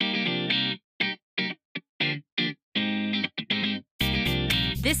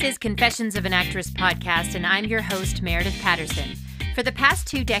This is Confessions of an Actress podcast, and I'm your host, Meredith Patterson. For the past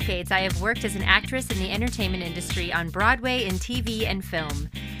 2 decades, I have worked as an actress in the entertainment industry on Broadway, in TV, and film.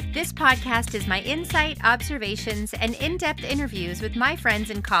 This podcast is my insight, observations, and in-depth interviews with my friends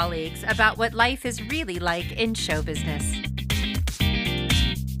and colleagues about what life is really like in show business.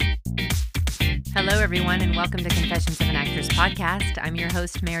 Hello, everyone, and welcome to Confessions of an Actress podcast. I'm your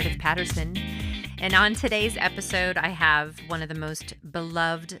host, Meredith Patterson. And on today's episode, I have one of the most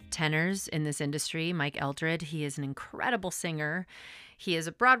beloved tenors in this industry, Mike Eldred. He is an incredible singer. He is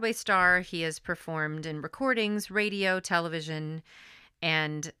a Broadway star. He has performed in recordings, radio, television,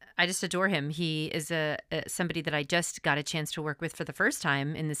 and I just adore him. He is somebody that I just got a chance to work with for the first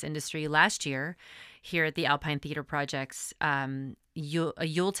time in this industry last year here at the Alpine Theater Project's a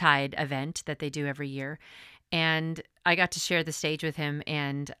Yuletide event that they do every year. And I got to share the stage with him,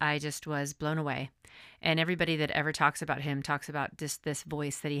 and I just was blown away. And everybody that ever talks about him talks about just this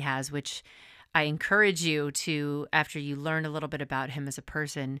voice that he has, which I encourage you to, after you learn a little bit about him as a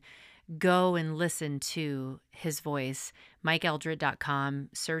person, go and listen to his voice. MikeEldred.com,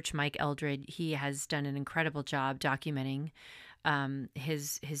 search Mike Eldred. He has done an incredible job documenting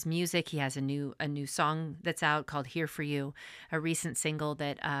his music. He has a new song that's out called Here For You, a recent single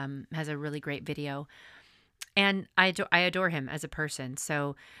that has a really great video. And I adore him as a person.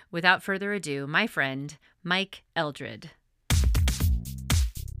 So without further ado, my friend, Mike Eldred.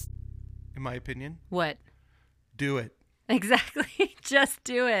 In my opinion? What? Do it. Exactly. Just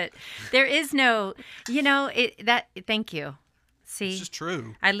do it. There is no, thank you. See? This is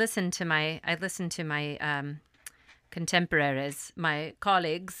true. I listen to my contemporaries, my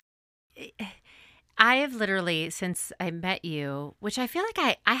colleagues. I have literally, since I met you, which I feel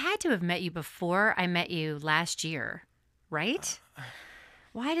like I had to have met you before I met you last year, right?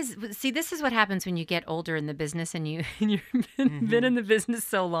 This is what happens when you get older in the business and you've been in the business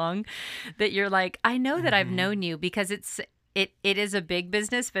so long that you're like, I know that I've known you, because it is a big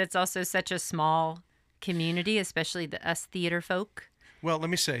business, but it's also such a small community, especially us theater folk. Well,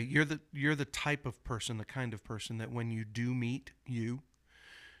 let me say, you're the type of person, the kind of person that when you do meet you,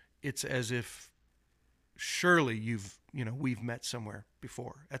 it's as if surely we've met somewhere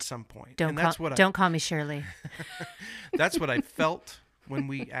before at some point. Don't call me Shirley. That's what I felt when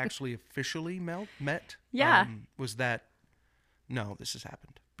we actually officially met. Yeah. Was that, no, this has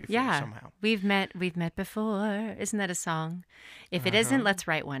happened before somehow. We've met before. Isn't that a song? If it isn't, let's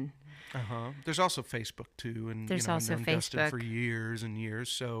write one. There's also Facebook too, and there's also I've known Facebook Dustin for years and years,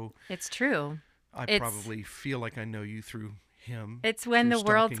 so it's true. I probably feel like I know you through him. It's when the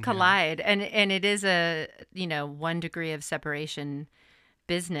worlds collide, and it is a 1 degree of separation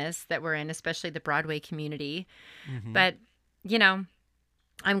business that we're in, especially the Broadway community. But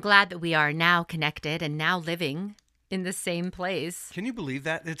I'm glad that we are now connected and now living in the same place. Can you believe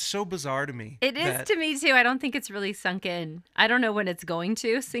that? It's so bizarre to me. It is to me too. I don't think it's really sunk in. I don't know when it's going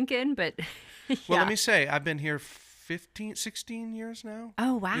to sink in, but yeah. Well, let me say, I've been here 16 years now.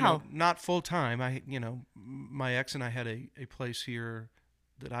 Oh, wow. Not full time. My ex and I had a place here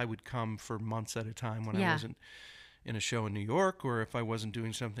that I would come for months at a time when I wasn't in a show in New York, or if I wasn't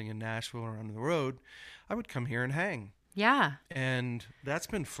doing something in Nashville or on the road, I would come here and hang. Yeah. And that's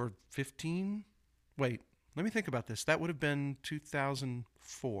been for 15. Wait, let me think about this. That would have been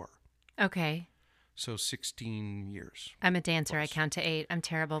 2004. Okay. So 16 years. I'm a dancer. I count to 8. I'm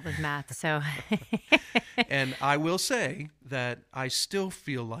terrible with math, so. And I will say that I still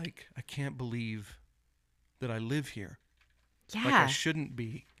feel like I can't believe that I live here. Yeah. Like I shouldn't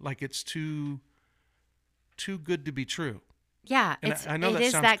be. Like it's too good to be true. Yeah, and it that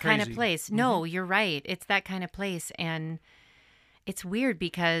is sounds that crazy. kind of place. No, you're right. It's that kind of place, and it's weird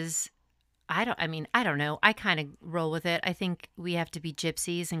because I don't know. I kind of roll with it. I think we have to be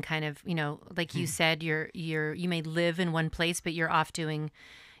gypsies and kind of, like you said, you may live in one place, but you're off doing,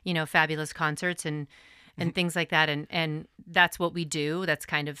 fabulous concerts and things like that, and that's what we do. That's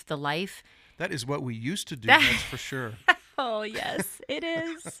kind of the life. That is what we used to do. That's for sure. Oh, yes, it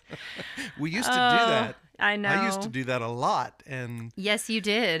is. We used to do that. I know. I used to do that a lot. And yes, you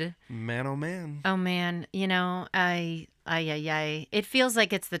did. Man, oh, man. Oh, man. It feels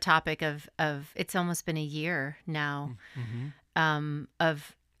like it's the topic of it's almost been a year now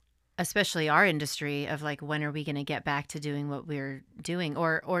of especially our industry of like, when are we going to get back to doing what we're doing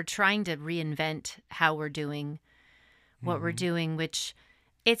or trying to reinvent how we're doing what we're doing, which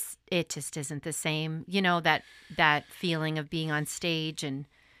it just isn't the same, that feeling of being on stage. And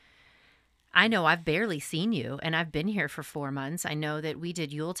I know I've barely seen you, and I've been here for 4 months. I know that we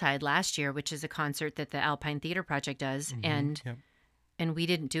did Yuletide last year, which is a concert that the Alpine Theater Project does, and we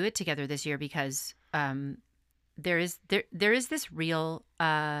didn't do it together this year because there is this real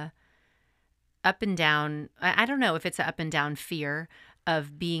up and down. I don't know if it's an up and down fear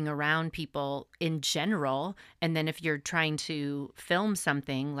of being around people in general. And then if you're trying to film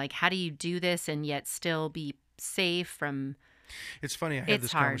something, like how do you do this and yet still be safe from... It's funny. I had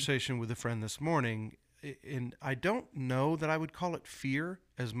this conversation with a friend this morning, and I don't know that I would call it fear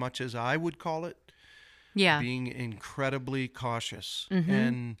as much as I would call it being incredibly cautious. Mm-hmm.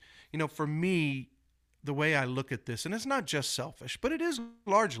 And, for me, the way I look at this, and it's not just selfish, but it is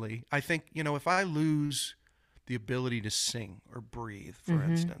largely, I think, if I lose the ability to sing or breathe, for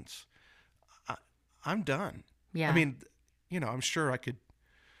mm-hmm. instance, I'm done. Yeah. I mean, I'm sure I could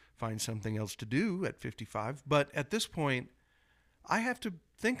find something else to do at 55, but at this point, I have to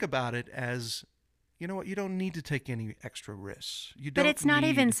think about it as, you know what, you don't need to take any extra risks. But it's not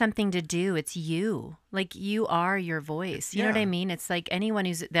even something to do. It's you. Like, you are your voice. You know what I mean? It's like anyone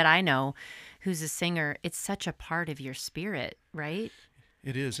that I know who's a singer, it's such a part of your spirit, right?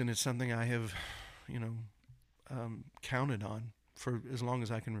 It is, and it's something I have, counted on for as long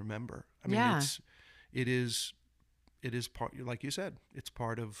as I can remember. I mean, it is part, like you said, it's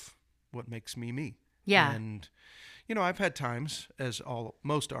part of what makes me me. Yeah. And, I've had times, as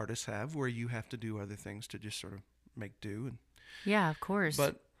most artists have, where you have to do other things to just sort of make do. And, yeah, of course.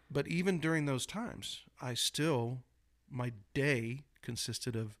 But even during those times, my day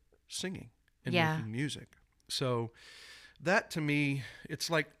consisted of singing and making music. So that, to me, it's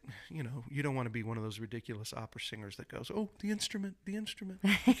like, you don't want to be one of those ridiculous opera singers that goes, oh, the instrument, be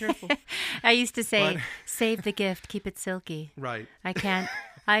careful. I used to say, save the gift, keep it silky. Right.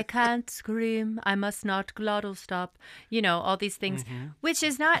 I can't scream. I must not glottal stop. All these things, mm-hmm. which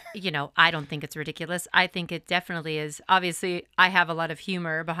is not, I don't think it's ridiculous. I think it definitely is. Obviously, I have a lot of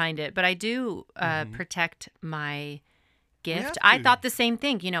humor behind it, but I do mm-hmm. protect my gift. I thought the same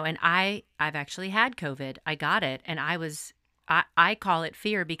thing, and I've actually had COVID. I got it, and I call it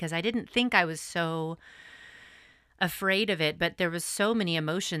fear because I didn't think I was so afraid of it, but there was so many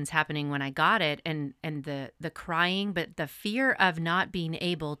emotions happening when I got it, and the crying, but the fear of not being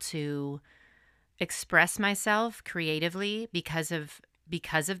able to express myself creatively because of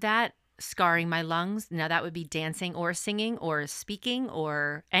that, scarring my lungs. Now that would be dancing or singing or speaking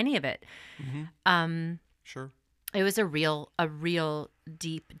or any of it. Mm-hmm. Sure. It was a real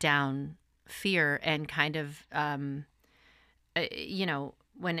deep down fear, and kind of,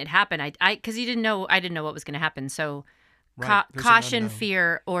 when it happened, because I didn't know what was going to happen. So caution,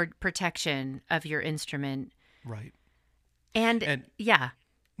 fear, or protection of your instrument. Right. And yeah.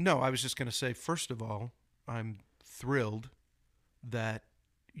 No, I was just going to say, first of all, I'm thrilled that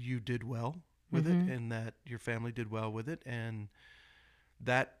you did well with mm-hmm. it, and that your family did well with it. And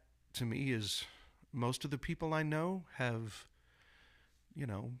that, to me, is... most of the people I know have,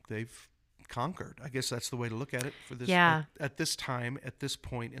 they've conquered. I guess that's the way to look at it for this. Yeah. At this time, at this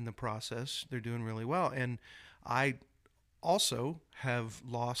point in the process, they're doing really well. And I also have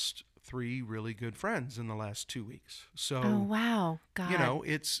lost 3 really good friends in the last 2 weeks. So, oh, wow. God.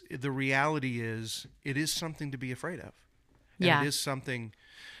 it's, the reality is, it is something to be afraid of. And yeah. It is something,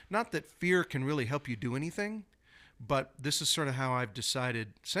 not that fear can really help you do anything, but this is sort of how I've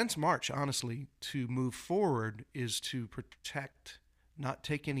decided since March, honestly, to move forward, is to protect, not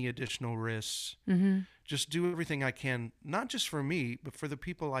take any additional risks, mm-hmm. just do everything I can, not just for me, but for the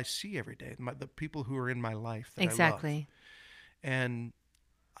people I see every day, the people who are in my life that exactly. I love. And,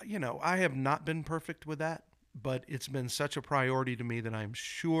 I have not been perfect with that, but it's been such a priority to me that I'm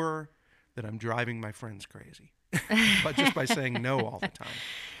sure that I'm driving my friends crazy, but just by saying no all the time.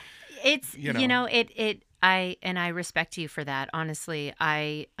 It's, I respect you for that. Honestly,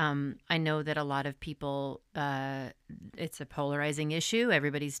 I know that a lot of people, it's a polarizing issue.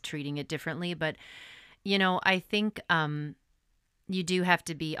 Everybody's treating it differently, but I think you do have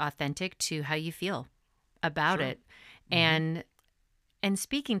to be authentic to how you feel about sure. it. Mm-hmm. And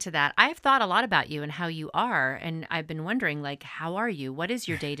speaking to that, I've thought a lot about you and how you are, and I've been wondering, like, how are you? What is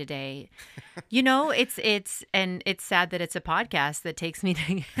your day to day? It's sad that it's a podcast that takes me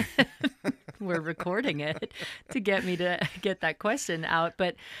to. We're recording it to get me to get that question out,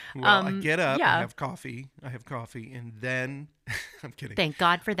 but I get up, I have coffee, and then I'm kidding. Thank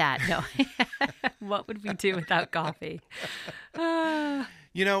God for that. No, what would we do without coffee?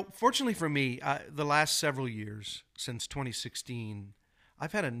 Fortunately for me, the last several years since 2016,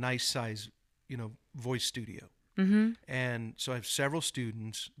 I've had a nice size, voice studio, mm-hmm. and so I have several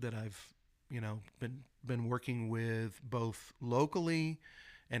students that I've, been working with both locally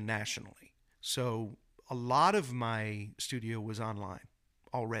and nationally. So a lot of my studio was online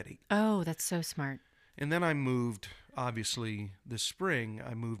already. Oh, that's so smart. And then I moved, obviously, this spring,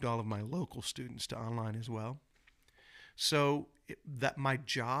 I moved all of my local students to online as well. So that my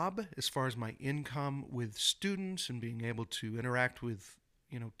job, as far as my income with students and being able to interact with,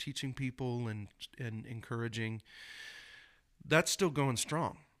 teaching people and encouraging, that's still going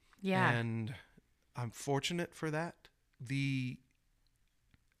strong. Yeah. And I'm fortunate for that. The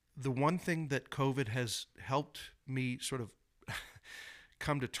one thing that COVID has helped me sort of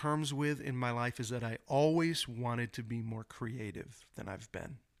come to terms with in my life is that I always wanted to be more creative than I've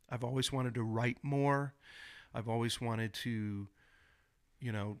been. I've always wanted to write more. I've always wanted to,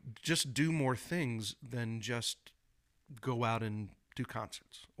 just do more things than just go out and do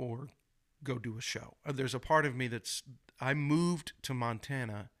concerts or go do a show. There's a part of me I moved to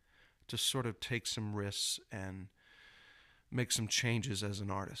Montana to sort of take some risks and make some changes as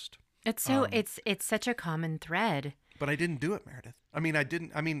an artist. It's such a common thread. But I didn't do it, Meredith.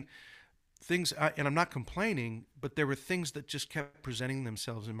 Things, and I'm not complaining, but there were things that just kept presenting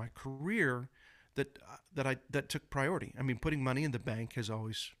themselves in my career that took priority. I mean, putting money in the bank has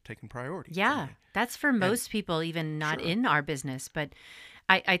always taken priority. Yeah, that's for most people, even not Sure. in our business. But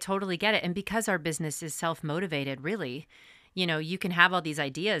I totally get it. And because our business is self-motivated, really, you can have all these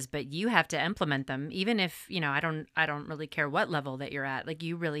ideas, but you have to implement them. Even if, I don't really care what level that you're at. Like,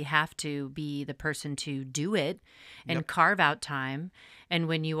 you really have to be the person to do it and Yep. carve out time. And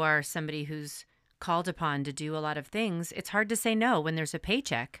when you are somebody who's called upon to do a lot of things, it's hard to say no when there's a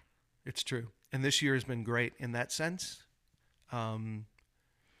paycheck. It's true. And this year has been great in that sense.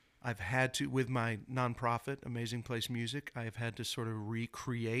 I've had to, with my nonprofit, Amazing Place Music, I have had to sort of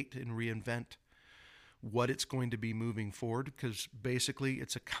recreate and reinvent what it's going to be moving forward, because basically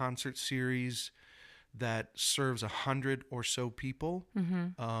it's a concert series that serves 100 or so people.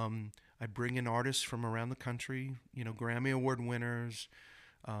 Mm-hmm. I bring in artists from around the country, Grammy Award winners,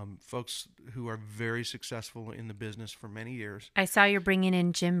 folks who are very successful in the business for many years. I saw you're bringing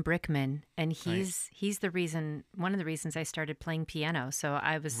in Jim Brickman, and he's one of the reasons I started playing piano. So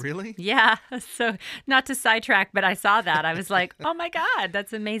I was Really? Yeah. So not to sidetrack, but I saw that. I was like, oh my God,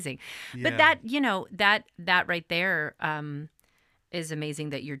 that's amazing. Yeah. But that right there is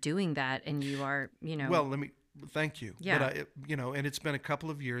amazing that you're doing that, and you are, Well, thank you. Yeah. But and it's been a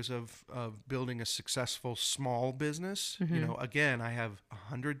couple of years of building a successful small business. Mm-hmm. Again, I have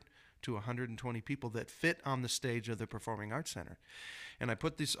 100 to 120 people that fit on the stage of the Performing Arts Center. And I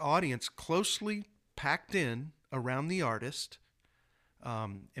put this audience closely packed in around the artist.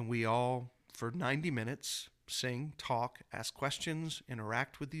 And we all, for 90 minutes, sing, talk, ask questions,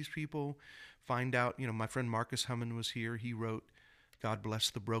 interact with these people, find out, my friend Marcus Hummon was here. He wrote God Bless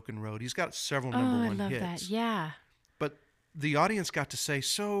the Broken Road. He's got several number one I love hits. that. Yeah. But the audience got to say,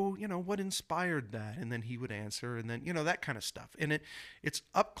 so, what inspired that? And then he would answer, and then, that kind of stuff. And it's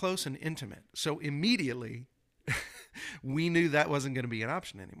up close and intimate. So immediately we knew that wasn't going to be an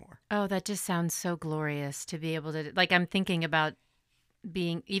option anymore. Oh, that just sounds so glorious to be able to, like, I'm thinking about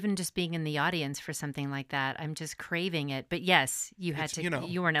being in the audience for something like that. I'm just craving it. But yes, you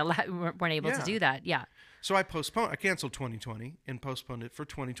weren't able to do that. Yeah. So I canceled 2020 and postponed it for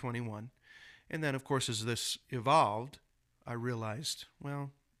 2021. And then, of course, as this evolved, I realized, well,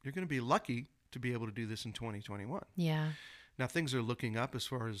 you're going to be lucky to be able to do this in 2021. Yeah. Now, things are looking up as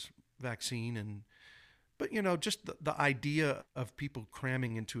far as vaccine but just the idea of people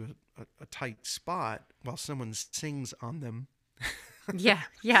cramming into a tight spot while someone sings on them. Yeah.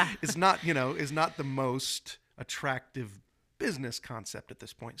 Yeah. is not the most attractive business concept at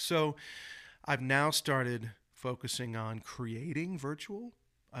this point. So I've now started focusing on creating virtual.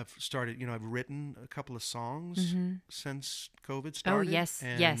 I've written a couple of songs since COVID started. Oh, yes.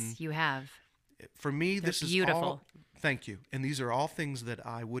 Yes, you have. For me, They're this is beautiful. all, thank you. And these are all things that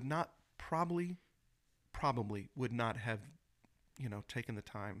I would not probably would not have, taken the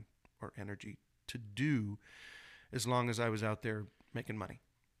time or energy to do as long as I was out there making money.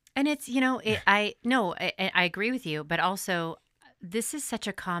 And it's, I agree with you, but also this is such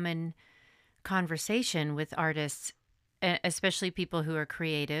a common conversation with artists, especially people who are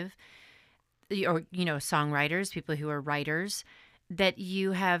creative or, songwriters, people who are writers, that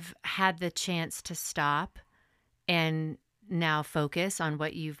you have had the chance to stop and now focus on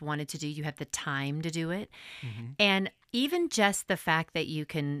what you've wanted to do. You have the time to do it. Mm-hmm. And even just the fact that you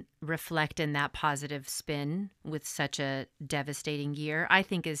can reflect in that positive spin with such a devastating year, I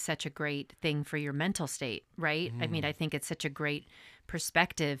think is such a great thing for your mental state, right? I mean, I think it's such a great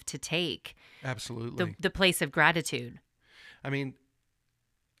perspective to take. Absolutely. The place of gratitude. I mean,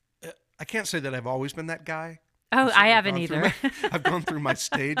 I can't say that I've always been that guy. Oh, I haven't either. I've gone through my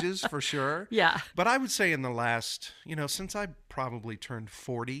stages for sure. Yeah. But I would say in the last, since I probably turned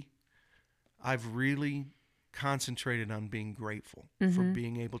 40, I've really concentrated on being grateful for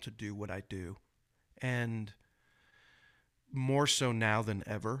being able to do what I do. And more so now than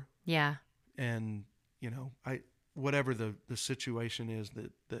ever. Yeah. And, whatever the situation is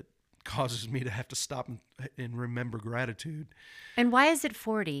that causes me to have to stop and remember gratitude. And why is it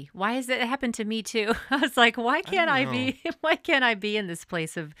 40? Why is it happened to me too? I was like, why can't why can't I be in this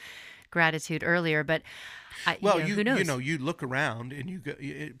place of gratitude earlier? But who knows? You look around and you go,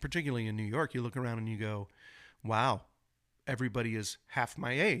 particularly in New York, you look around and you go, wow, everybody is half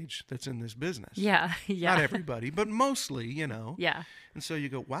my age that's in this business. Yeah. Yeah. Not everybody, but mostly, Yeah. And so you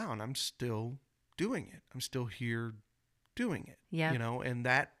go, wow, and I'm still doing it. I'm still here doing it. Yeah. And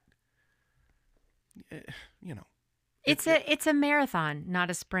that, It's a marathon,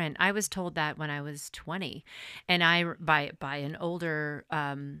 not a sprint. I was told that when I was 20, and by an older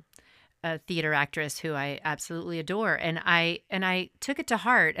a theater actress who I absolutely adore, and I took it to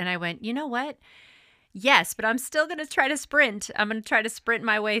heart, and I went, you know what? Yes, but I'm still going to try to sprint. I'm going to try to sprint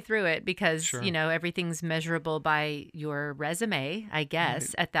my way through it because, Sure. Everything's measurable by your resume, I guess,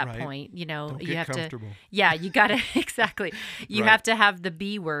 Right, at that right. point. Don't you get have comfortable. Yeah, you got to, exactly. You Right. have to have the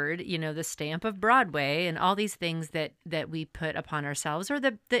B word, the stamp of Broadway and all these things that we put upon ourselves, or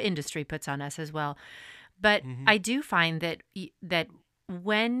the industry puts on us as well. But I do find that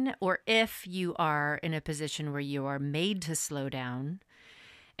when or if you are in a position where you are made to slow down,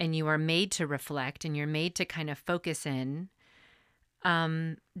 and you are made to reflect, and you're made to kind of focus in,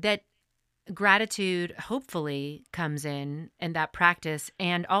 that gratitude hopefully comes in, and that practice,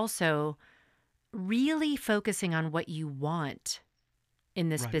 and also really focusing on what you want in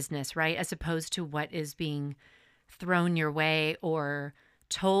this Right. business, right? As opposed to what is being thrown your way or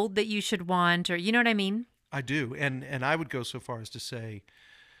told that you should want, or you know what I mean? I do. And I would go so far as to say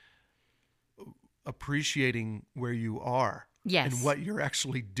appreciating where you are. Yes. And what you're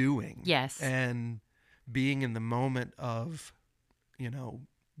actually doing. Yes. And being in the moment of,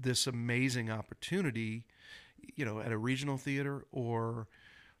 this amazing opportunity, at a regional theater or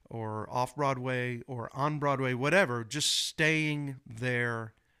off Broadway or on Broadway, whatever, just staying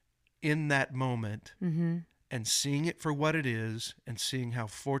there in that moment and seeing it for what it is and seeing how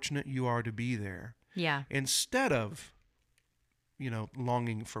fortunate you are to be there. Yeah. Instead of,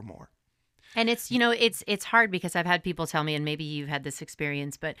 longing for more. And it's hard because I've had people tell me, and maybe you've had this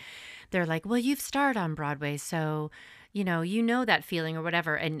experience, but they're like, well, you've starred on Broadway, so, you know that feeling or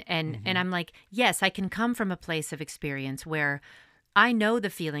whatever. And I'm like, yes, I can come from a place of experience where I know the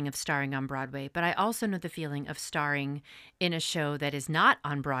feeling of starring on Broadway, but I also know the feeling of starring in a show that is not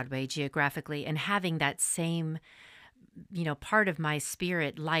on Broadway geographically and having that same part of my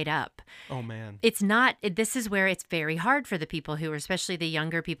spirit light up. Oh, man. This is where it's very hard for the people who are, especially the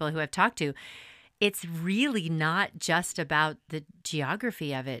younger people who I've talked to. It's really not just about the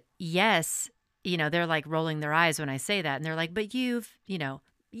geography of it. Yes, they're like rolling their eyes when I say that. And they're like, but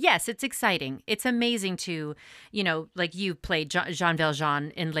yes, it's exciting. It's amazing to, like you played Jean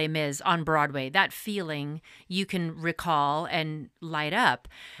Valjean in Les Mis on Broadway. That feeling you can recall and light up.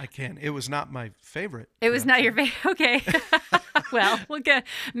 I can. It was not my favorite. It was not your favorite. Okay. Well, we'll get,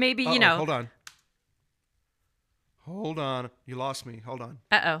 maybe, Hold on. You lost me. Hold on.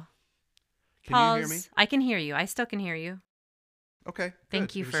 Uh-oh. Can you hear me? I can hear you. I still can hear you. Okay. Thank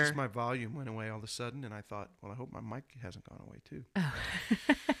good. you It was for... just my volume went away all of a sudden, and I thought, well, I hope my mic hasn't gone away too. Oh.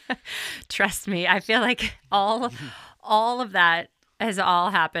 Trust me, I feel like all of that has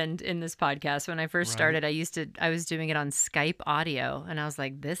all happened in this podcast. When I first started, I was doing it on Skype audio, and I was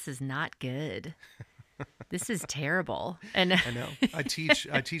like, this is not good. This is terrible. And I know. I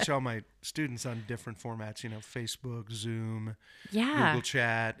teach all my students on different formats, Facebook, Zoom, Google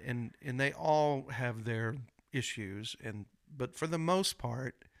Chat, and they all have their issues, but for the most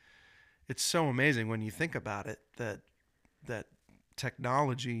part, it's so amazing when you think about it that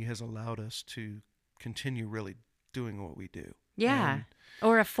technology has allowed us to continue really doing what we do. Yeah. And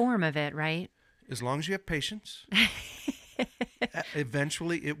or a form of it, right? as long as you have patience,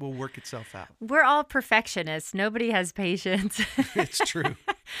 eventually it will work itself out. We're all perfectionists. Nobody has patience. It's true.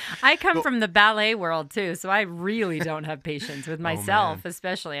 I come from the ballet world too, so I really don't have patience with myself,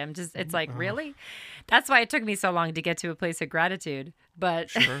 especially. It's like, really? That's why it took me so long to get to a place of gratitude. But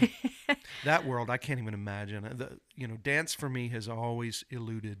sure. That world, I can't even imagine. Dance for me has always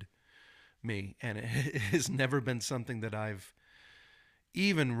eluded me, and it has never been something that I've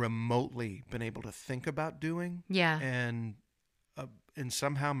even remotely been able to think about doing. Yeah. And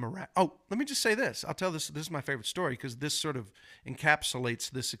somehow let me just say this. I'll tell this is my favorite story because this sort of encapsulates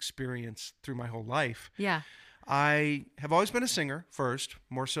this experience through my whole life. Yeah. I have always been a singer first,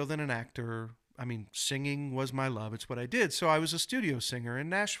 more so than an actor. I mean, singing was my love. It's what I did. So I was a studio singer in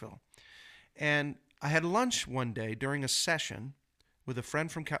Nashville. And I had lunch one day during a session with a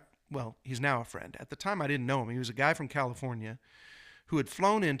friend from well, he's now a friend. At the time, I didn't know him. He was a guy from California who had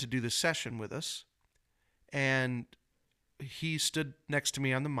flown in to do this session with us. And he stood next to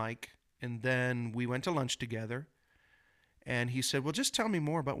me on the mic. And then we went to lunch together. And he said, well, just tell me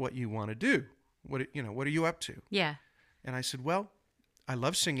more about what you want to do. What are you up to? Yeah. And I said, well, I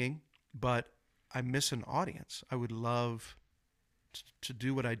love singing, but I miss an audience. I would love to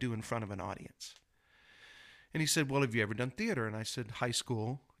do what I do in front of an audience. And he said, well, have you ever done theater? And I said, high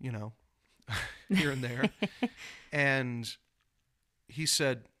school, here and there. And he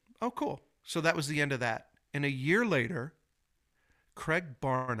said, oh, cool. So that was the end of that. And a year later, Craig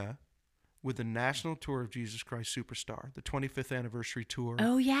Barna, with the National Tour of Jesus Christ Superstar, the 25th anniversary tour.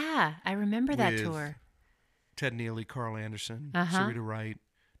 Oh, yeah. I remember that tour. Ted Neely, Carl Anderson, Sarita Wright,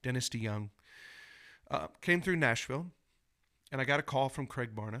 Dennis DeYoung, came through Nashville. And I got a call from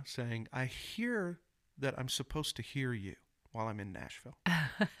Craig Barna saying, I hear that I'm supposed to hear you while I'm in Nashville.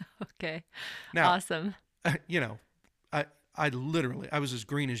 Okay. Now, awesome. I was as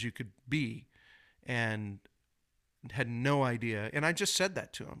green as you could be and had no idea. And I just said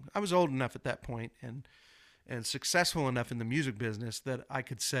that to him. I was old enough at that point and successful enough in the music business that I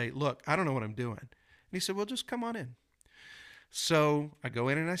could say, look, I don't know what I'm doing. And he said, well, just come on in. So I go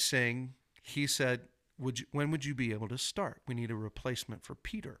in and I sing. He said, when would you be able to start? We need a replacement for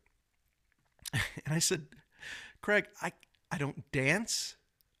Peter. And I said, Craig, I don't dance.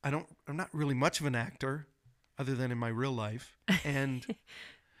 I'm not really much of an actor other than in my real life. And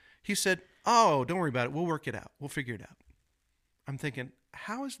he said, oh, don't worry about it. We'll work it out. We'll figure it out. I'm thinking,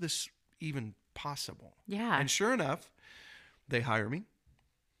 how is this even possible? Yeah. And sure enough, they hire me.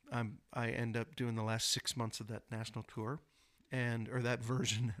 I end up doing the last 6 months of that national tour or that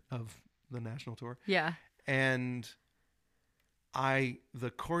version of the national tour. Yeah. And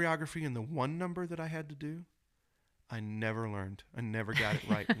the choreography and the one number that I had to do, I never learned. I never got it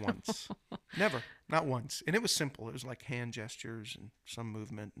right once. Never. Not once. And it was simple. It was like hand gestures and some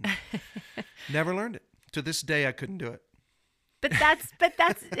movement. And never learned it. To this day, I couldn't do it. But that's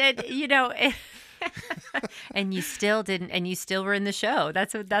and you still didn't, and you still were in the show.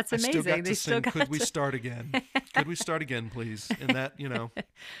 That's amazing. I still got they still got Could we start again? Could we start again, please? And that,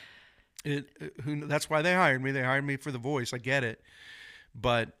 that's why they hired me. They hired me for the voice. I get it.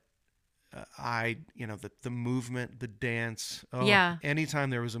 But the movement, the dance. Oh, yeah. Anytime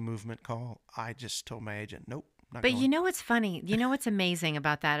there was a movement call, I just told my agent, nope. But you know what's funny? You know what's amazing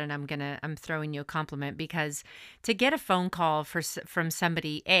about that? And I'm throwing you a compliment, because to get a phone call from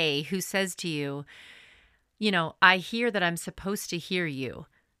somebody, who says to you, I hear that I'm supposed to hear you.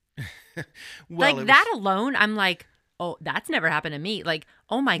 Well, like that alone, I'm like, oh, that's never happened to me. Like,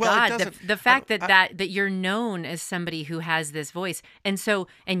 oh my God, the fact that you're known as somebody who has this voice. And so,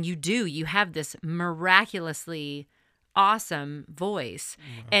 and you have this miraculously awesome voice.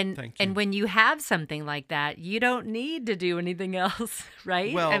 And when you have something like that, you don't need to do anything else,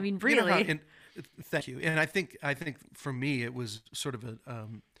 right? Well, I mean, really. Thank you. And I think for me, it was sort of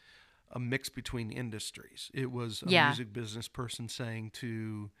a mix between industries. It was a music business person saying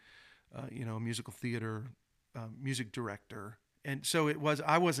to, a musical theater music director. And so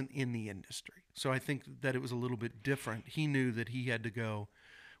I wasn't in the industry. So I think that it was a little bit different. He knew that he had to go,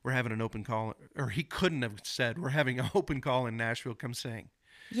 we're having an open call, or he couldn't have said, we're having an open call in Nashville, come sing.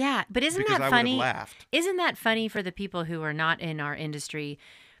 Yeah, but isn't that funny? Because I would have laughed. Isn't that funny for the people who are not in our industry,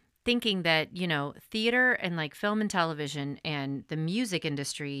 thinking that, theater and like film and television and the music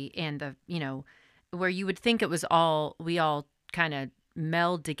industry and the, where you would think it was we all kind of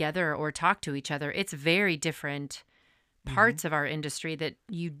meld together or talk to each other. It's very different parts of our industry that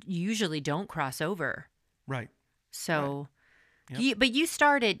you usually don't cross over. Right. So... Right. Yep. But you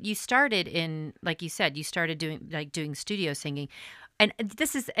started in, like you said, you started doing studio singing. And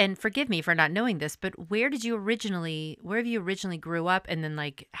forgive me for not knowing this, but where have you originally grew up? And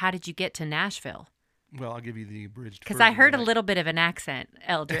then how did you get to Nashville? Well, I'll give you the abridged version. Because I heard a little bit of an accent,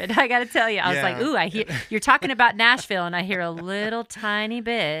 Eldred. I got to tell you, I was like, ooh, I hear you're talking about Nashville, and I hear a little tiny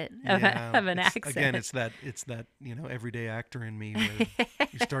bit of an accent. Again, it's that everyday actor in me, where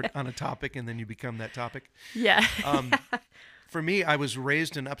you start on a topic and then you become that topic. Yeah. For me, I was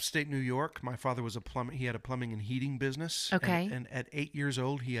raised in upstate New York. My father was a plumber. He had a plumbing and heating business. Okay. And at 8 years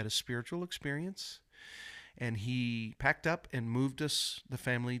old, he had a spiritual experience. And he packed up and moved the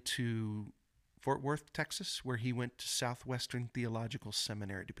family, to Fort Worth, Texas, where he went to Southwestern Theological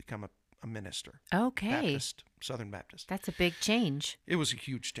Seminary to become a minister. Okay. Baptist, Southern Baptist. That's a big change. It was a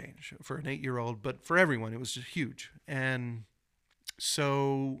huge change for an 8-year-old, but for everyone, it was just huge. And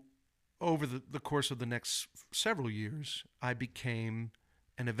so over the course of the next several years, I became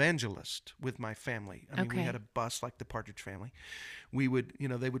an evangelist with my family. I mean, we had a bus like the Partridge Family. We would,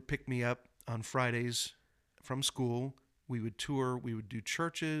 they would pick me up on Fridays from school. We would tour. We would do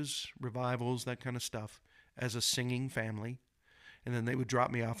churches, revivals, that kind of stuff as a singing family. And then they would drop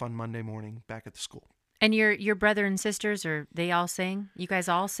me off on Monday morning back at the school. And your brother and sisters, or they all sing? You guys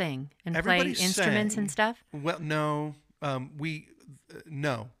all sing and Everybody play instruments sang. and stuff? Well, no.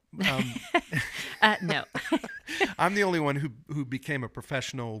 No. No. I'm the only one who became a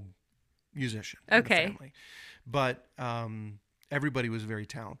professional musician in the family. But everybody was very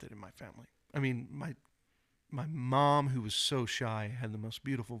talented in my family. I mean, my mom, who was so shy, had the most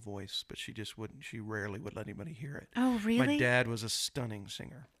beautiful voice, but she rarely would let anybody hear it. Oh, really? My dad was a stunning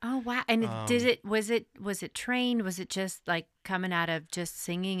singer. Oh, wow. And was it trained? Was it just like coming out of just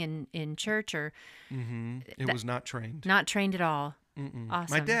singing in church, or? Mm-hmm. It was not trained. Not trained at all. Mm-mm.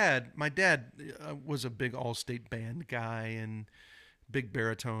 Awesome. My dad was a big all-state band guy and big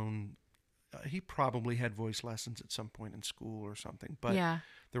baritone. He probably had voice lessons at some point in school or something. But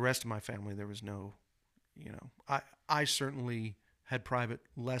the rest of my family, there was no, I certainly had private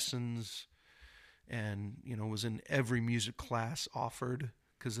lessons and, was in every music class offered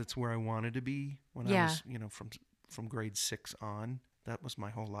because that's where I wanted to be when I was, from grade 6 on. That was my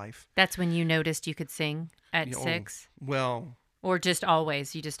whole life. That's when you noticed you could sing at 6? Well... Or just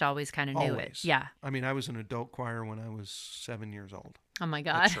always? You just always kind of knew it? Yeah. I mean, I was in adult choir when I was 7 years old. Oh, my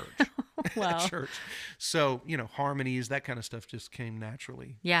God. At church. Wow. At church. So, harmonies, that kind of stuff just came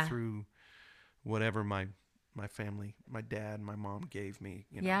naturally through whatever my family, my dad and my mom gave me,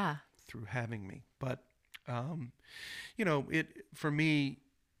 through having me. But, for me,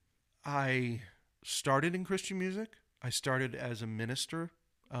 I started in Christian music. I started as a minister.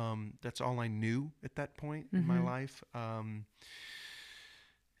 That's all I knew at that point in my life.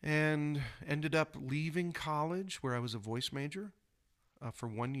 And ended up leaving college where I was a voice major for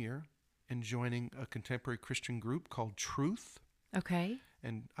 1 year and joining a contemporary Christian group called Truth. Okay.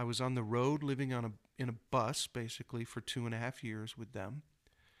 And I was on the road living in a bus basically for 2.5 years with them.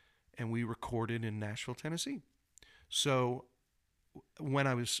 And we recorded in Nashville, Tennessee. So when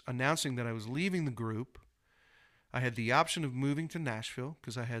I was announcing that I was leaving the group, I had the option of moving to Nashville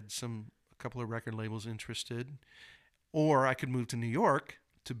because I had a couple of record labels interested, or I could move to New York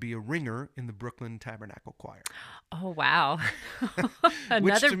to be a ringer in the Brooklyn Tabernacle Choir. Oh, wow.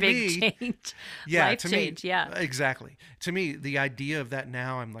 Another big change. Yeah, Life change, yeah. Exactly. To me, the idea of that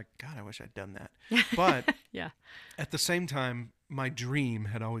now, I'm like, God, I wish I'd done that. But at the same time, my dream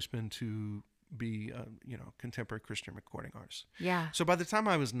had always been to be a contemporary Christian recording artist. Yeah. So by the time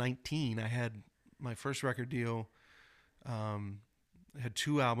I was 19, I had my first record deal. Had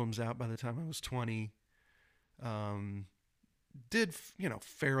 2 albums out by the time I was 20. Did,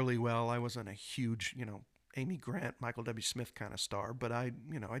 fairly well. I wasn't a huge, Amy Grant, Michael W. Smith kind of star, but I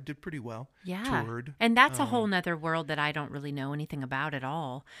did pretty well. Yeah. Toured. And that's a whole nother world that I don't really know anything about at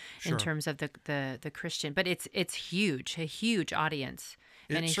all Sure. in terms of the Christian, but it's huge, a huge audience.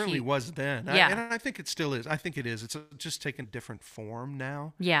 It certainly was then. Yeah. And I think it still is. I think it is. It's just taken different form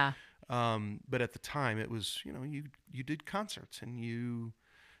now. Yeah. But at the time it was, you did concerts and you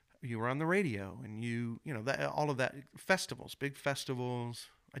were on the radio and all of that, festivals, big festivals.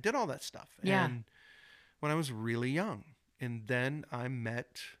 I did all that stuff. Yeah. And when I was really young, and then I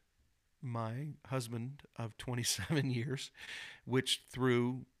met my husband of 27 years, which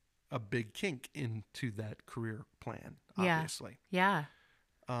threw a big kink into that career plan, obviously. Yeah.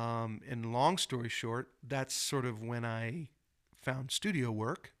 And long story short, that's sort of when I found studio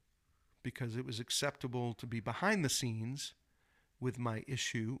work, because it was acceptable to be behind the scenes with my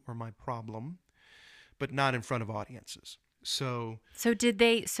issue or my problem, but not in front of audiences. So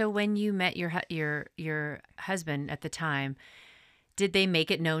when you met your husband at the time, did they make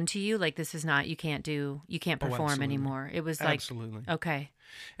it known to you like this is not, you can't perform anymore? It was like, absolutely. Okay.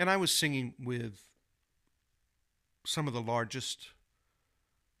 And I was singing with some of the largest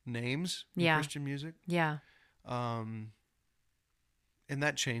names in Christian music. Yeah. And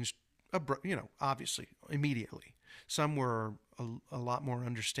that changed, obviously, immediately. Some were a lot more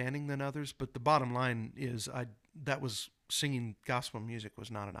understanding than others, but the bottom line is singing gospel music was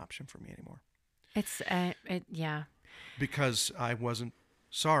not an option for me anymore. It's, Because I wasn't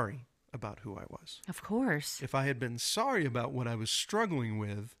sorry about who I was. Of course. If I had been sorry about what I was struggling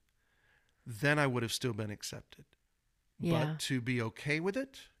with, then I would have still been accepted. Yeah. But to be okay with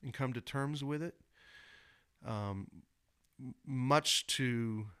it and come to terms with it, much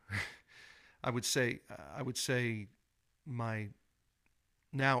to, I would say my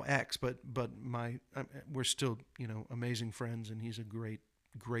now ex, but we're still, amazing friends, and he's a great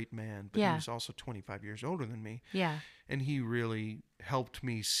great man, but he was also 25 years older than me. Yeah. And he really helped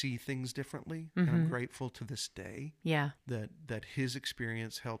me see things differently. And I'm grateful to this day that his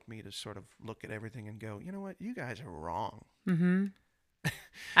experience helped me to sort of look at everything and go, you know what, you guys are wrong.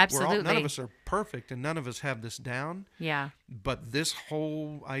 Absolutely. None of us are perfect and none of us have this down. Yeah. But this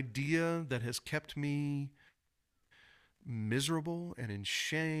whole idea that has kept me miserable and in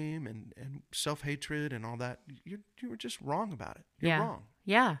shame and self-hatred and all that, you were just wrong about it. You're wrong.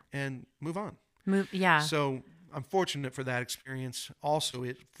 Yeah. And move on. Yeah. So I'm fortunate for that experience. Also,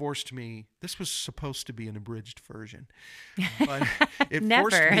 it forced me, this was supposed to be an abridged version, but it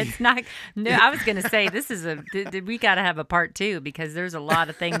forced me. It's not. No, I was going to say, this is we got to have a part 2 because there's a lot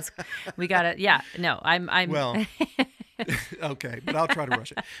of things we got to, I'm. Well, okay, but I'll try to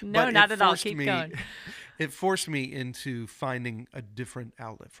rush it. No, but not at all. Keep going. It forced me into finding a different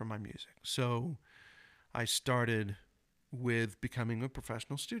outlet for my music. So I started with becoming a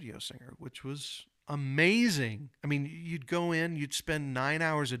professional studio singer, which was amazing. I mean, you'd go in, you'd spend 9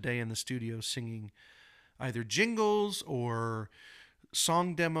 hours a day in the studio singing either jingles or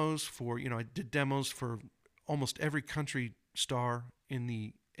song demos for, I did demos for almost every country star in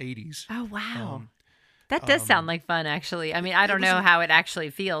the 80s. Oh, wow. That does sound like fun, actually. I mean, I don't know how it actually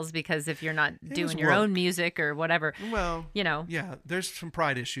feels because if you're not doing your own music or whatever, well, yeah, there's some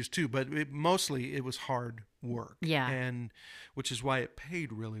pride issues too, but mostly it was hard work. Yeah. And which is why it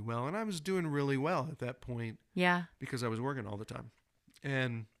paid really well. And I was doing really well at that point. Yeah. Because I was working all the time.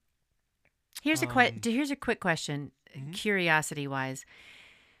 And here's a quick question, curiosity wise.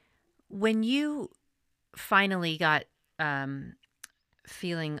 When you finally got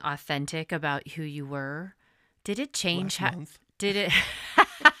feeling authentic about who you were, did it change? Did it?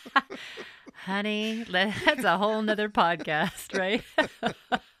 Honey, that's a whole nother podcast, right?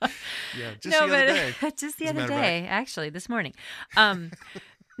 Yeah, just the other day. Just the other day, actually, this morning.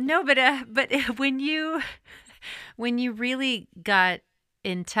 No, but when you really got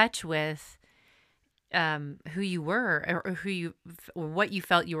in touch with who you were or what you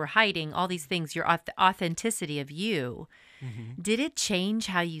felt you were hiding, all these things, your authenticity of you, did it change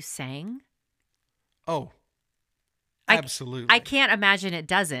how you sang? Oh, absolutely. I can't imagine it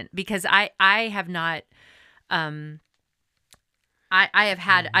doesn't because I have not. I have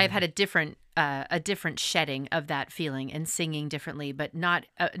had a different shedding of that feeling and singing differently, but not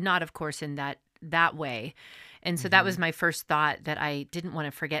of course in that way. And so that was my first thought that I didn't want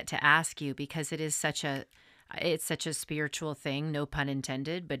to forget to ask you because it's such a spiritual thing, no pun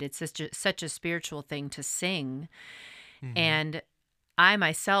intended, but it's such a spiritual thing to sing. And I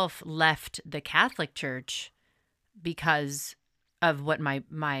myself left the Catholic Church because of what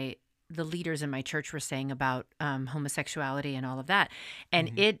the leaders in my church were saying about homosexuality and all of that.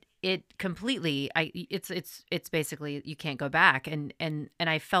 And it completely, it's basically, you can't go back. And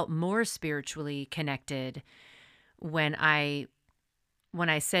I felt more spiritually connected when I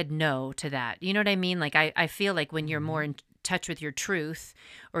said no to that. You know what I mean? Like, I feel like when you're more in touch with your truth,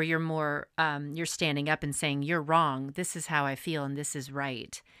 or you're more, you're standing up and saying, you're wrong, this is how I feel, and this is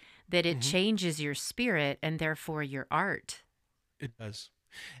right, that it changes your spirit and therefore your art. It does.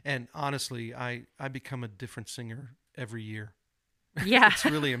 And honestly, I become a different singer every year. Yeah. It's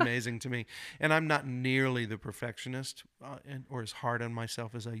really amazing to me. And I'm not nearly the perfectionist or as hard on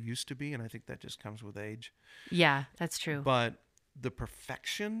myself as I used to be. And I think that just comes with age. Yeah, that's true. But the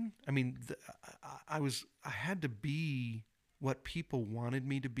perfection, I mean, I had to be what people wanted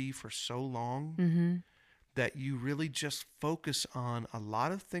me to be for so long that you really just focus on a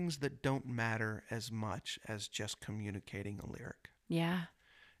lot of things that don't matter as much as just communicating a lyric. Yeah.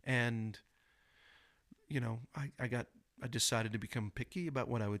 And, I decided to become picky about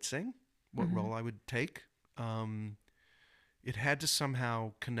what I would sing, what role I would take. It had to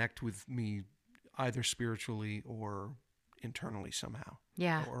somehow connect with me either spiritually or internally somehow.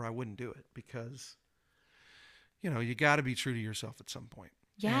 Yeah. Or I wouldn't do it because, you got to be true to yourself at some point.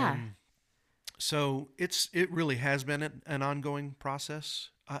 Yeah. And so it really has been an ongoing process.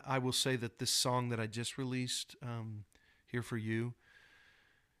 I will say that this song that I just released, Here For You,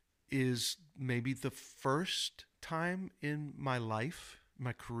 is maybe the first time in my life,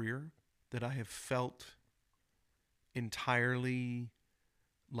 my career, that I have felt entirely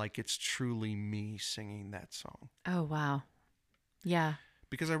like it's truly me singing that song. Oh, wow. Yeah.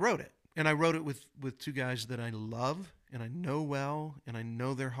 Because I wrote it. And I wrote it with two guys that I love and I know well and I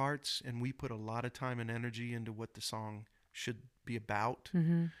know their hearts. And we put a lot of time and energy into what the song should be about.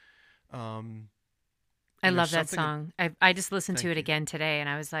 I love that song. I just listened to it again today and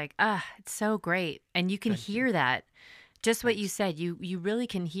I was like, it's so great. And you can hear that. Just what you said. You really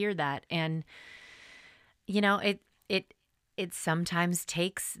can hear that. And, it sometimes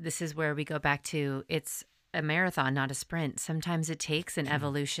takes, this is where we go back to, it's a marathon, not a sprint. Sometimes it takes an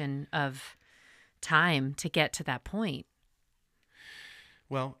evolution of time to get to that point.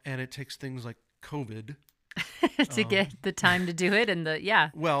 Well, and it takes things like COVID To get the time to do it and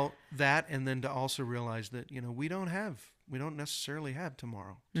well, that, and then to also realize that, we don't necessarily have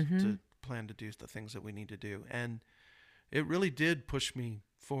tomorrow to plan to do the things that we need to do. And it really did push me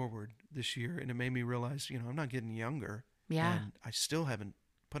forward this year, and it made me realize, I'm not getting younger. Yeah. And I still haven't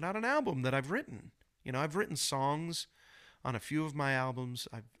put out an album that I've written. I've written songs on a few of my albums.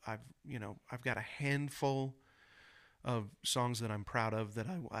 I've got a handful of songs that I'm proud of that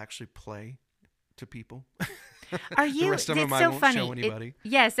I will actually play to people. Are you? The rest of them I won't show anybody.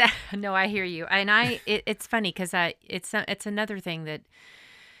 Yes, no, I hear you, and it's funny because it's another thing that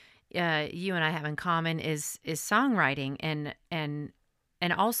you and I have in common is songwriting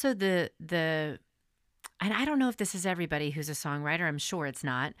and also the and I don't know if this is everybody who's a songwriter. I'm sure it's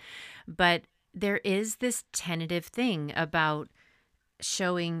not, but there is this tentative thing about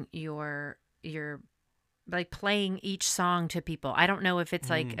showing your like playing each song to people. I don't know if it's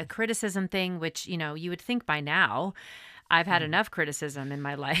like a criticism thing, which, you would think by now I've had enough criticism in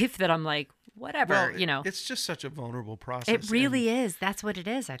my life that I'm like, whatever, It's just such a vulnerable process. It really is. That's what it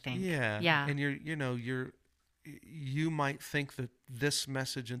is, I think. Yeah. Yeah. And you might think that this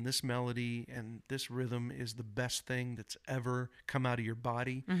message and this melody and this rhythm is the best thing that's ever come out of your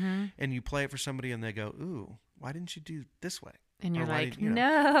body. Mm-hmm. And you play it for somebody and they go, ooh, why didn't you do this way? And you're like,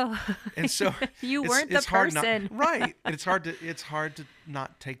 no. And so you weren't the person. Right. And it's hard to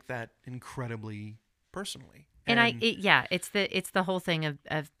not take that incredibly personally. And it's the whole thing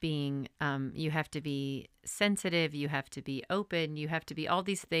of being, you have to be sensitive, you have to be open, you have to be all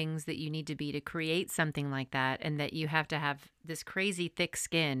these things that you need to be to create something like that, and that you have to have this crazy thick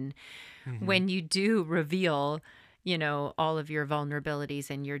skin when you do reveal, all of your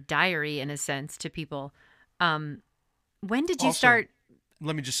vulnerabilities and your diary in a sense to people. When did you start?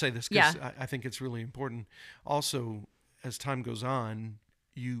 Let me just say this because I think it's really important. Also, as time goes on,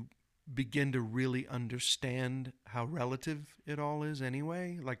 you begin to really understand how relative it all is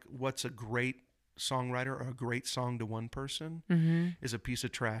anyway. Like what's a great songwriter or a great song to one person is a piece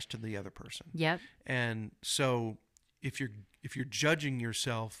of trash to the other person. Yep. And so if you're judging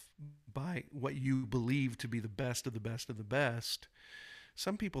yourself by what you believe to be the best of the best of the best,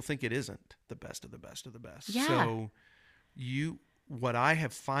 some people think it isn't the best of the best of the best. Yeah. So what I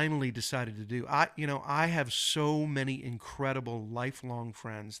have finally decided to do, I have so many incredible lifelong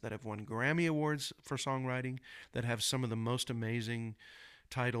friends that have won Grammy Awards for songwriting, that have some of the most amazing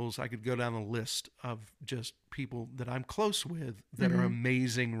titles. I could go down a list of just people that I'm close with that are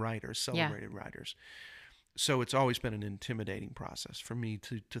amazing writers, celebrated writers. So it's always been an intimidating process for me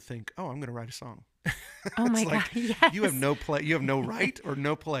to think, oh, I'm going to write a song. Oh my God, yes. You have no right or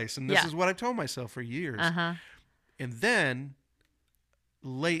no place. And this is what I've told myself for years. Uh-huh. And then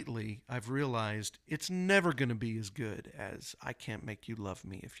lately I've realized it's never going to be as good as I Can't Make You Love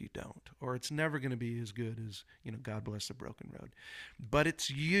Me If You Don't, or it's never going to be as good as, God Bless the Broken Road. But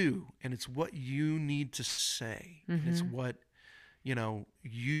it's you, and it's what you need to say. And it's what,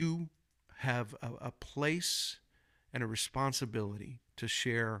 you have a place and a responsibility to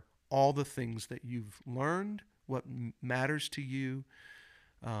share all the things that you've learned, what matters to you.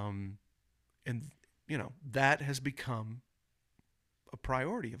 And that has become a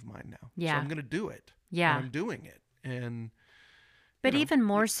priority of mine now. Yeah. So I'm going to do it. Yeah. And I'm doing it. And but even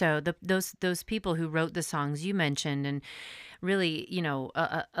more so, those people who wrote the songs you mentioned, and really,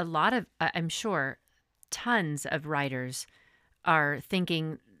 a lot of, I'm sure, tons of writers are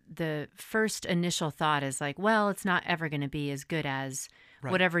thinking the first initial thought is like, well, it's not ever going to be as good as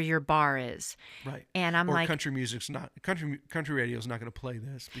whatever your bar is. Right. And I'm like, country radio's not going to play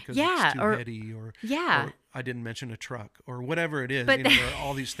this because it's too heady, or I didn't mention a truck, or whatever it is. But there are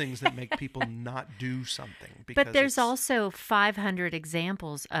all these things that make people not do something. But there's also 500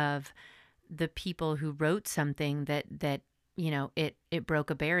 examples of the people who wrote something that it broke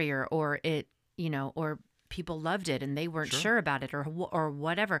a barrier, or or people loved it and they weren't sure about it, or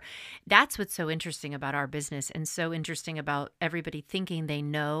whatever. That's what's so interesting about our business, and so interesting about everybody thinking they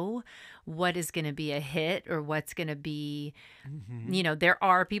know what is going to be a hit or what's going to be, there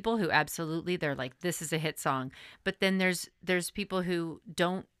are people who absolutely, they're like, this is a hit song. But then there's people who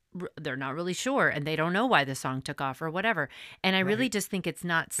they're not really sure, and they don't know why the song took off or whatever. And I really just think it's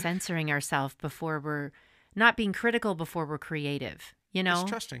not censoring ourselves before we're not being critical before we're creative. It's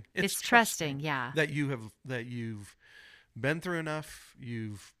trusting. It's trusting, yeah. That you've been through enough,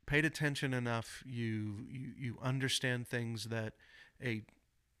 you've paid attention enough, you understand things that a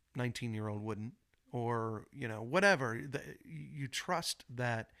 19-year-old wouldn't, or, whatever. You trust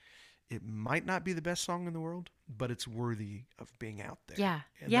that it might not be the best song in the world, but it's worthy of being out there. Yeah.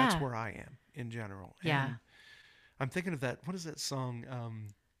 And Yeah. that's where I am in general. Yeah. And I'm thinking of that. What is that song?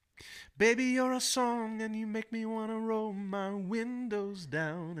 Baby, you're a song and you make me want to roll my windows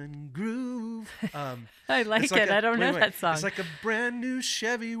down and groove. I like it. I don't know that song. It's like a brand new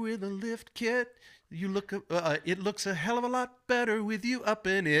Chevy with a lift kit. It looks a hell of a lot better with you up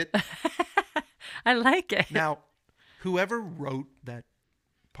in it. I like it. Now, whoever wrote that,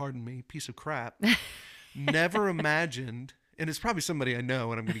 pardon me, piece of crap, never imagined, and it's probably somebody I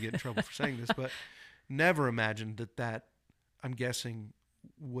know, and I'm going to get in trouble for saying this, but never imagined that I'm guessing,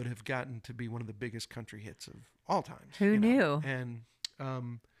 would have gotten to be one of the biggest country hits of all time. Who knew? And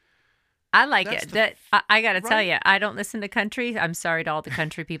I like it. I got to tell you, I don't listen to country. I'm sorry to all the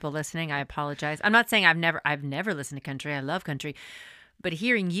country people listening. I apologize. I'm not saying I've never listened to country. I love country. But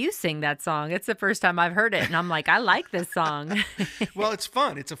hearing you sing that song, it's the first time I've heard it. And I'm like, I like this song. Well, it's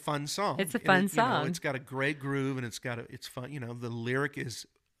fun. It's a fun song. It's a fun song. It's got a great groove and it's fun. The lyric is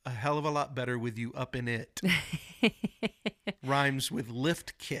a hell of a lot better with you up in it. Rhymes with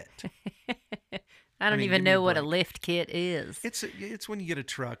lift kit. I don't even know what a lift kit is. It's when you get a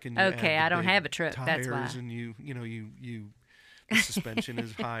truck and I don't have a truck. Tires, that's why. And the suspension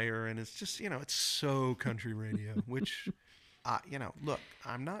is higher, and it's just it's so country radio. Which, look,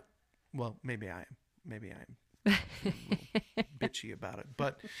 I'm not. Well, maybe I am. Maybe I'm a little bitchy about it,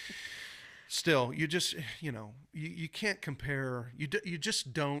 but still, you just you can't compare. You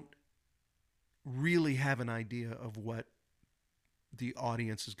just don't really have an idea of what the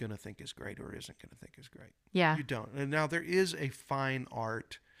audience is going to think is great or isn't going to think is great. Yeah. You don't. And now there is a fine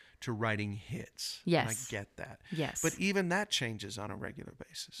art to writing hits. Yes. And I get that. Yes. But even that changes on a regular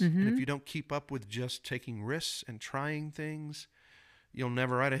basis. Mm-hmm. And if you don't keep up with just taking risks and trying things, you'll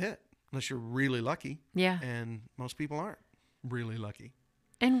never write a hit unless you're really lucky. Yeah. And most people aren't really lucky.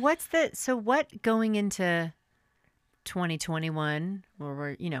 And what going into 2021, where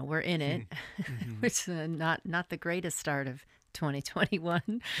we're in it, Mm-hmm. which is not the greatest start of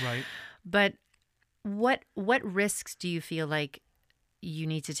 2021. Right. But what risks do you feel like you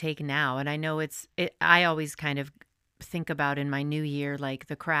need to take now? And I know I always kind of think about in my new year, like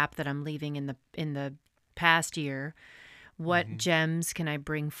the crap that I'm leaving in the past year. What gems can I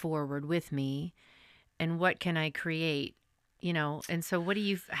bring forward with me, and what can I create? And so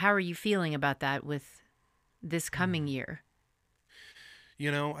how are you feeling about that with this coming year?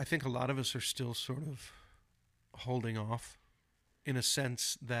 I think a lot of us are still sort of holding off, in a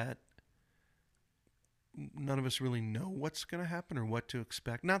sense that none of us really know what's going to happen or what to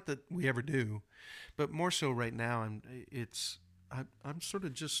expect. Not that we ever do, but more so right now. I'm sort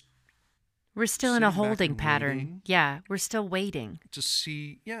of just. We're still in a holding pattern. Yeah, we're still waiting to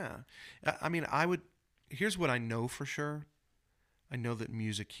see. Yeah, I mean, here's what I know for sure. I know that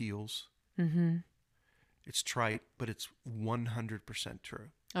music heals. Mm-hmm. It's trite, but it's 100% true.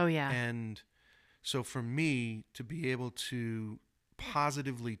 Oh yeah. And so for me to be able to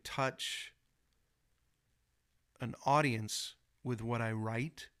positively touch an audience with what I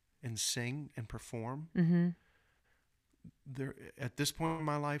write and sing and perform, there at this point in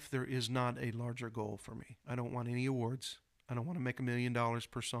my life, there is not a larger goal for me. I don't want any awards. I don't want to make $1 million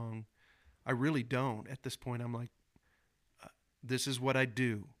per song. I really don't. At this point, I'm like, this is what I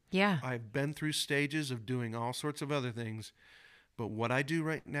do. Yeah. I've been through stages of doing all sorts of other things, but what I do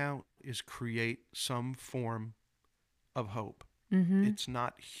right now is create some form of hope. Mm-hmm. It's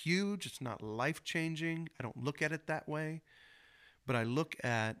not huge. It's not life-changing. I don't look at it that way. But I look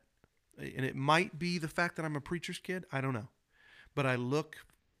at, and it might be the fact that I'm a preacher's kid. I don't know. But I look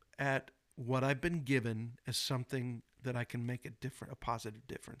at what I've been given as something that I can make a positive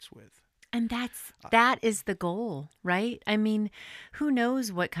difference with. And that is the goal, right? I mean, who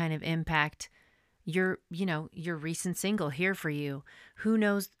knows what kind of impact your recent single, Here For You, who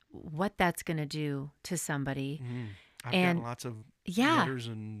knows what that's going to do to somebody. Mm-hmm. I've gotten lots of letters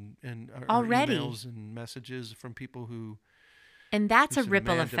and already emails and messages from people who. And that's who a said,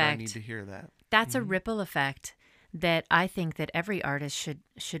 ripple "Man, effect. did I need to hear that." That's a ripple effect that I think that every artist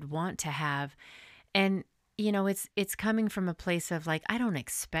should want to have. And it's coming from a place of like, I don't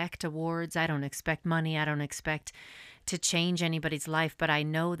expect awards, I don't expect money, I don't expect to change anybody's life, but I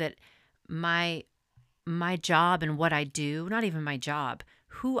know that my job and what I do, not even my job,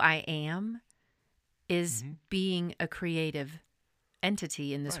 who I am is being a creative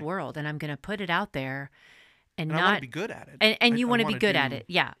entity in this world, and I'm going to put it out there and I not want to be good at it. And you want to be good at it.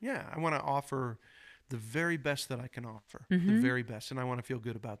 Yeah. Yeah, I want to offer the very best that I can offer, the Mm-hmm. very best, and I want to feel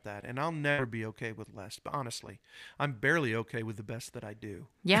good about that. And I'll never be okay with less. But honestly, I'm barely okay with the best that I do.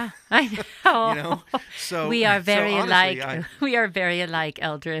 Yeah, I You know. know, We are so very honestly, alike. I We are very alike,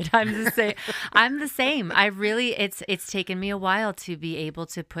 Eldred. I'm the same. I'm the same. I really, it's taken me a while to be able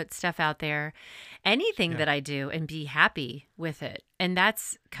to put stuff out there, anything yeah, that I do, and be happy with it. And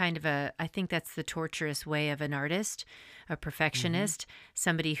that's kind of I think that's the torturous way of an artist, a mm-hmm, perfectionist,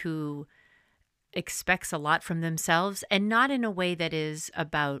 somebody who expects a lot from themselves, and not in a way that is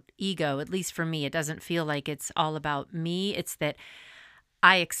about ego. At least for me, it doesn't feel like it's all about me. It's that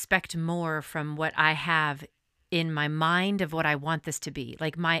I expect more from what I have in my mind of what I want this to be,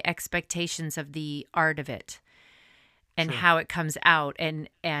 like my expectations of the art of it and sure, how it comes out. And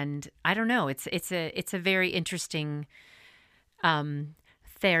I don't know, it's a very interesting um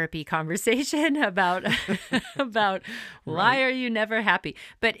therapy conversation about about why right. are you never happy?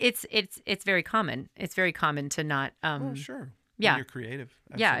 But it's very common. It's very common to not Well, sure. When yeah. you're creative,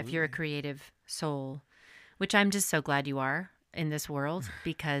 Yeah, if you're a absolutely. creative soul, which I'm just so glad you are in this world,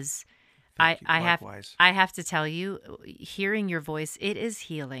 because I Thank you. I have Likewise. I have to tell you, hearing your voice, it is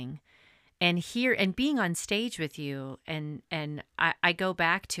healing. And being on stage with you, and I go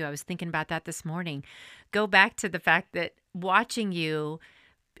back to, I was thinking about that this morning. Go back to the fact that watching you,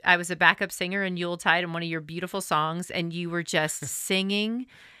 I was a backup singer in Yuletide in one of your beautiful songs, and you were just singing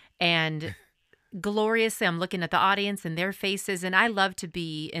and gloriously. I'm looking at the audience and their faces, and I love to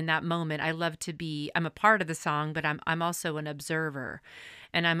be in that moment. I'm a part of the song, but I'm also an observer,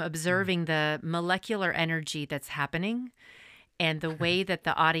 and I'm Mm. observing the molecular energy that's happening and the way that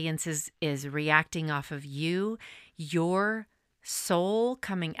the audience is reacting off of you, your soul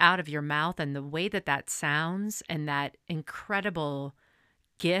coming out of your mouth, and the way that that sounds, and that incredible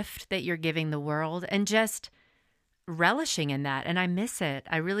gift that you're giving the world, and just relishing in that. And I miss it.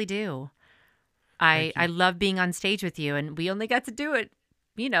 I really do. I Thank I you. love being on stage with you, and we only got to do it,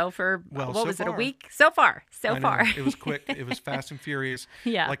 for Well, what so was it, a far, week? So far, so I far. know it was quick. It was fast and furious.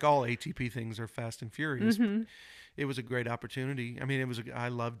 Yeah. Like all ATP things are fast and furious. But Mm-hmm. it was a great opportunity. I mean, I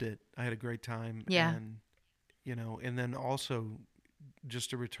loved it. I had a great time, Yeah. and and then also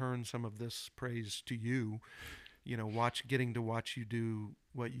just to return some of this praise to you. Getting to watch you do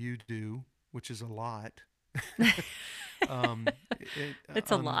what you do, which is a lot. It's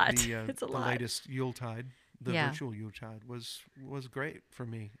a On lot. It's a the lot. latest Yuletide, the Yeah. virtual Yuletide was great for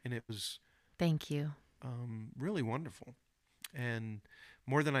me, and it was Thank you. really wonderful, and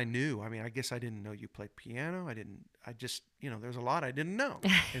more than I knew. I mean, I guess I didn't know you played piano. I didn't. I just there's a lot I didn't know,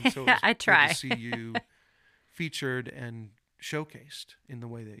 and so it was I good to try. see you featured and showcased in the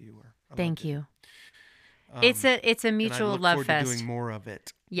way that you were. I loved Thank it, you. It's a and I mutual look love forward to doing fest. more of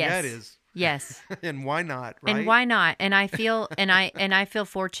it. Yeah, it Yes. is, Yes. and why not, And right? why not? And I feel and I feel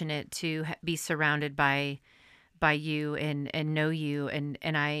fortunate to be surrounded by you and know you, and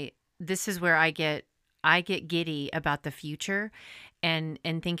I this is where I get giddy about the future, and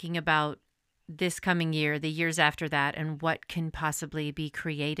thinking about this coming year, the years after that, and what can possibly be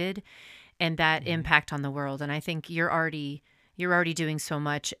created, and that hmm impact on the world. And I think you're already doing so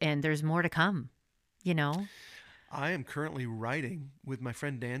much, and there's more to come, you know? I am currently writing with my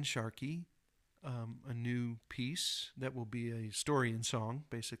friend Dan Sharkey a new piece that will be a story and song,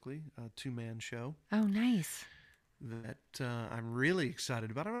 basically, a two-man show Oh, nice. that I'm really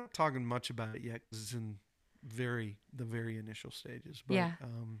excited about. I'm not talking much about it yet because it's in the very initial stages, Yeah.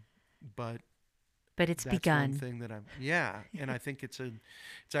 but But it's that's one begun. thing that and I think it's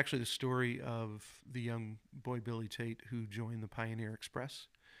actually the story of the young boy Billy Tate who joined the Pioneer Express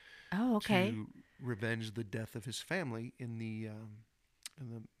Oh, okay. to revenge the death of his family in the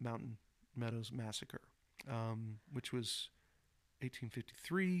Mountain Meadows Massacre, which was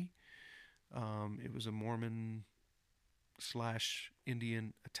 1853. It was a Mormon slash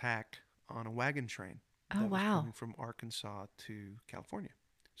Indian attack on a wagon train Oh, that was wow. coming from Arkansas to California.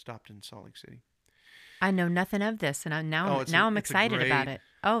 Stopped in Salt Lake City. I know nothing of this, and Oh, now I'm excited about it.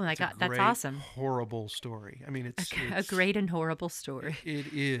 Oh my it's a God, that's great awesome. horrible story. I mean, A great and horrible story. it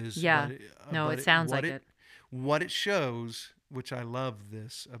is, Yeah. No, but it sounds what like it. what it shows, which I love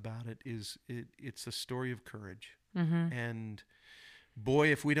this about it, is it's a story of courage. Mm-hmm. And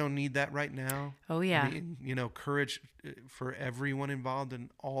boy, if we don't need that right now, Oh I yeah. mean, courage for everyone involved in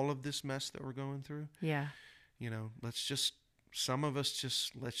all of this mess that we're going through. Yeah. Let's just some of us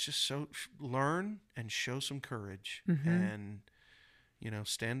just let's just learn and show some courage Mm-hmm. and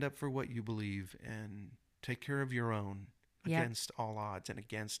stand up for what you believe and take care of your own Yep. against all odds and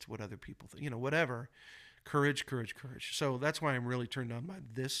against what other people think. Whatever. Courage, courage, courage. So that's why I'm really turned on by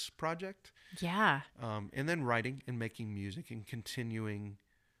this project. Yeah. And then writing and making music and continuing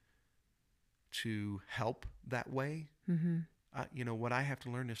to help that way. Mm-hmm. What I have to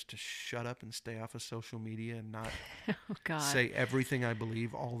learn is to shut up and stay off of social media and not Oh, God. say everything I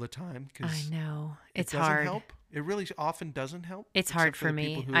believe all the time. I know. It's it doesn't hard. help. It really often doesn't help. It's hard except for the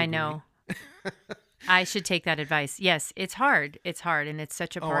me. people who I agree. know. I should take that advice. Yes, it's hard. It's hard, and it's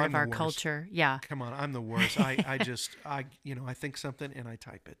such a part I'm of the our worst. culture. Yeah. Come on, I'm the worst. I think something and I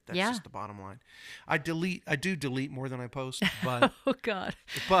type it. That's Yeah. just the bottom line. I do delete more than I post, but Oh, God.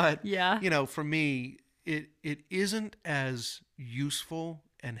 yeah. For me, it isn't as useful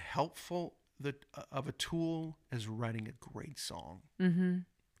and helpful of a tool as writing a great song. Mm-hmm.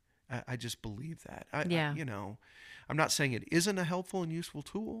 I just believe that. Yeah. I'm not saying it isn't a helpful and useful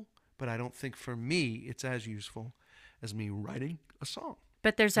tool, but I don't think for me it's as useful as me writing a song.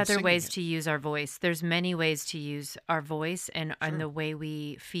 But there's and other singing ways it. to use our voice. There's many ways to use our voice and Sure. the way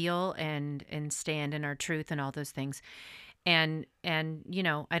we feel and stand in our truth and all those things. And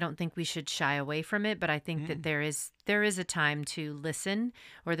I don't think we should shy away from it, but I think that there is a time to listen,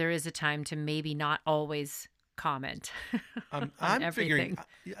 or there is a time to maybe not always comment on I'm everything. figuring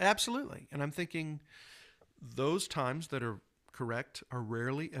absolutely, and I'm thinking those times that are correct are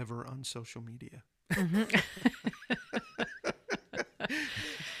rarely ever on social media. I mean,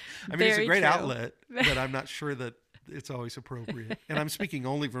 it's a Very great true. outlet, but I'm not sure that it's always appropriate. And I'm speaking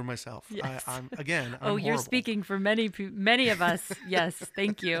only for myself. Yes. I'm Oh, you're horrible. speaking for many of us. Yes,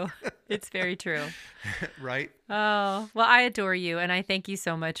 thank you. It's very true. Right? Oh, well, I adore you, and I thank you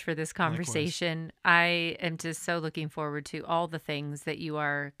so much for this conversation. I am just so looking forward to all the things that you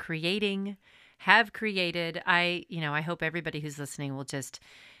are creating, have created. I hope everybody who's listening will just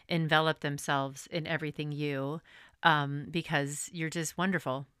envelop themselves in everything you, because you're just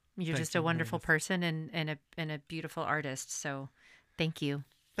wonderful. You're Thank just a you, wonderful Meredith. person and a beautiful artist. So thank you.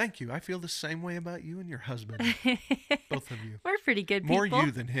 Thank you. I feel the same way about you and your husband. Both of you. We're pretty good people. More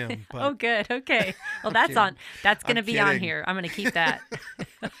you than him. But Oh, good. Okay. Well, that's kidding. that's going to I'm be on kidding. here. I'm going to keep that.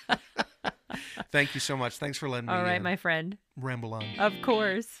 Thank you so much. Thanks for letting me All right, my friend. ramble on. Of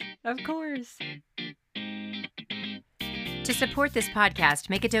course. Of course. To support this podcast,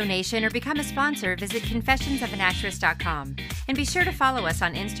 make a donation, or become a sponsor, visit confessionsofanactress.com. And be sure to follow us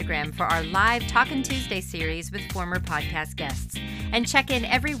on Instagram for our live Talkin' Tuesday series with former podcast guests. And check in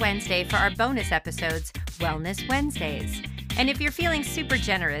every Wednesday for our bonus episodes, Wellness Wednesdays. And if you're feeling super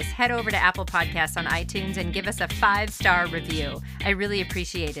generous, head over to Apple Podcasts on iTunes and give us a 5-star review. I really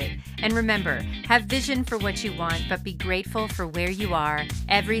appreciate it. And remember, have vision for what you want, but be grateful for where you are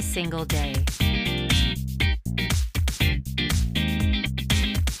every single day.